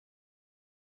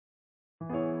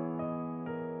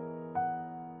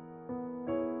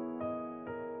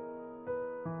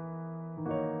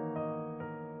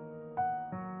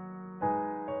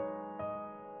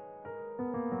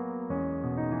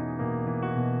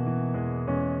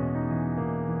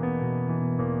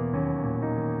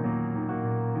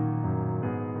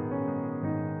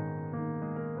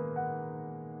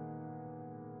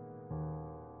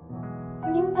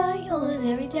those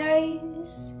every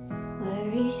days,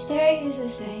 where each day is the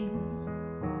same.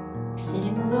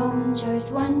 Sitting alone,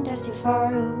 just one desk too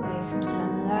far away from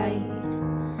sunlight.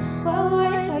 Well,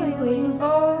 what are you waiting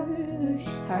for?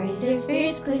 Or is it fear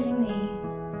squeezing me?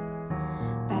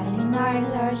 Batting an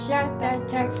eyelash at that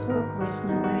textbook with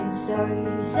no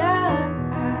answers.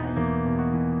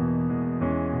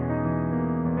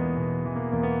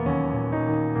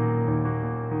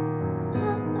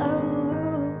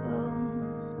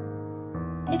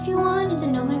 If you wanted to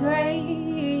know my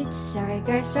grades, I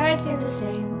guess I'd say the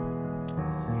same.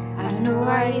 I don't know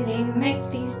why they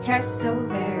make these tests so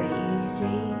very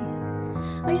easy.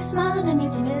 While you smiled at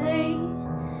me timidly,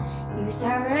 you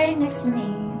sat right next to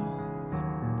me,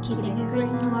 keeping a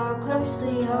grin while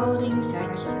closely holding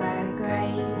such a bad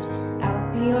grade.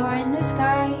 Out beyond the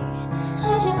sky,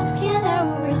 I just can't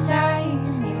help but sigh.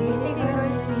 Maybe it's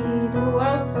because I see the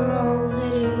world for all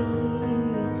it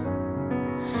is.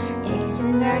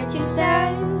 Isn't that too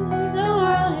sad? The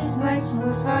world is much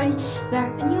more fun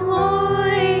back then. You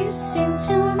always seem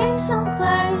to be so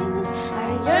glad.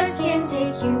 I just can't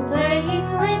take you playing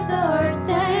with a heart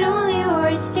that only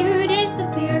wants to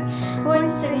disappear.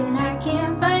 Once again, I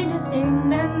can't find a thing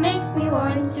that makes me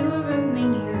want to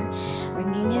remain here,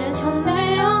 ringing in a tone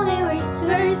that only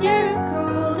whispers you're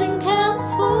cruel and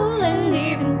careless fool. And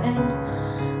even then,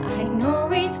 I know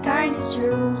it's kind of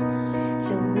true.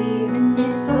 So even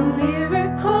if a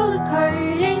miracle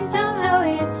occurred and somehow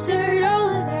answered all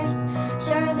of this,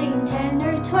 surely in 10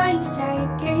 or 20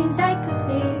 seconds I could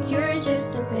figure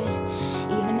just a bit.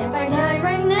 Even if I die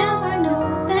right now, I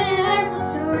know that I will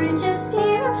soon just be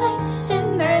replaced.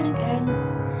 And then again,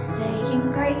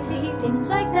 saying crazy things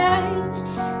like that,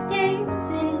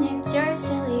 isn't it just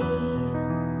silly?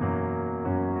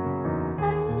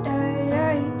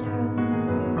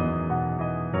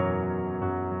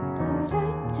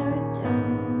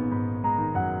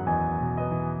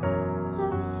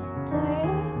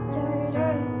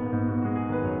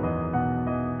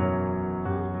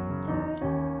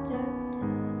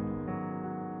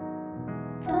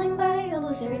 Flying by all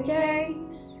those every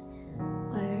days,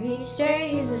 where each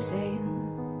day is the same.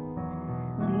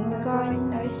 When you were gone,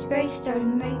 that space started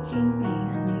making me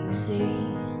uneasy.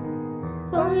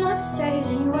 Well, enough to say it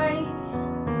anyway,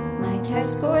 my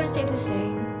test scores stay the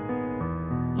same.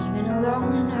 Even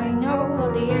alone, I know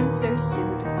all the answers to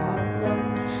the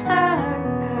problems.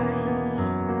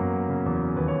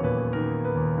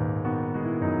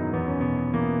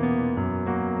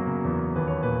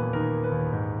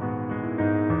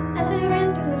 As I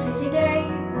ran through those busy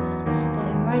days, the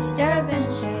right step and a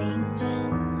change.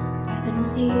 I couldn't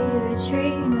see a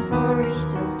tree in the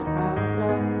forest of the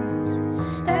problems.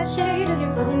 That shade of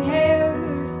your flowing hair,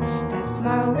 that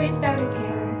smile without a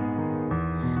care.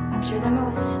 I'm sure that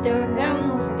most of them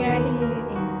will forget in a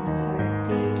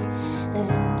heartbeat.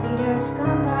 That empty dust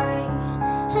gone by,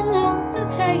 and now the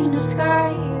pain of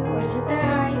sky. What is it that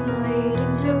I am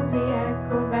waiting to be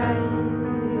echoed back?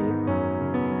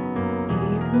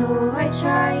 Even though I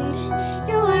tried,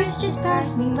 your words just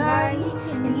passed me by,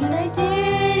 and yet I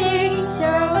didn't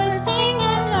tell a thing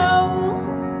at all.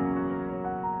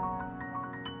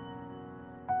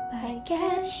 By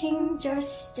getting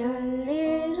just a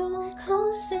little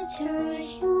closer to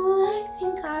you, I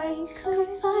think I could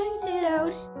find it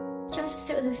out. Just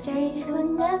so those days will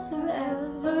never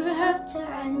ever have to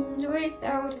end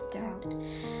without a doubt.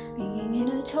 Ringing in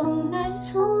a tone that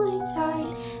slowly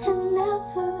died and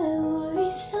never will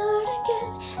restart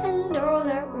again. And all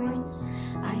at once,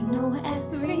 I know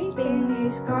everything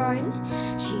is gone.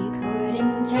 She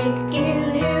couldn't take it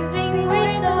living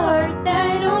where the heart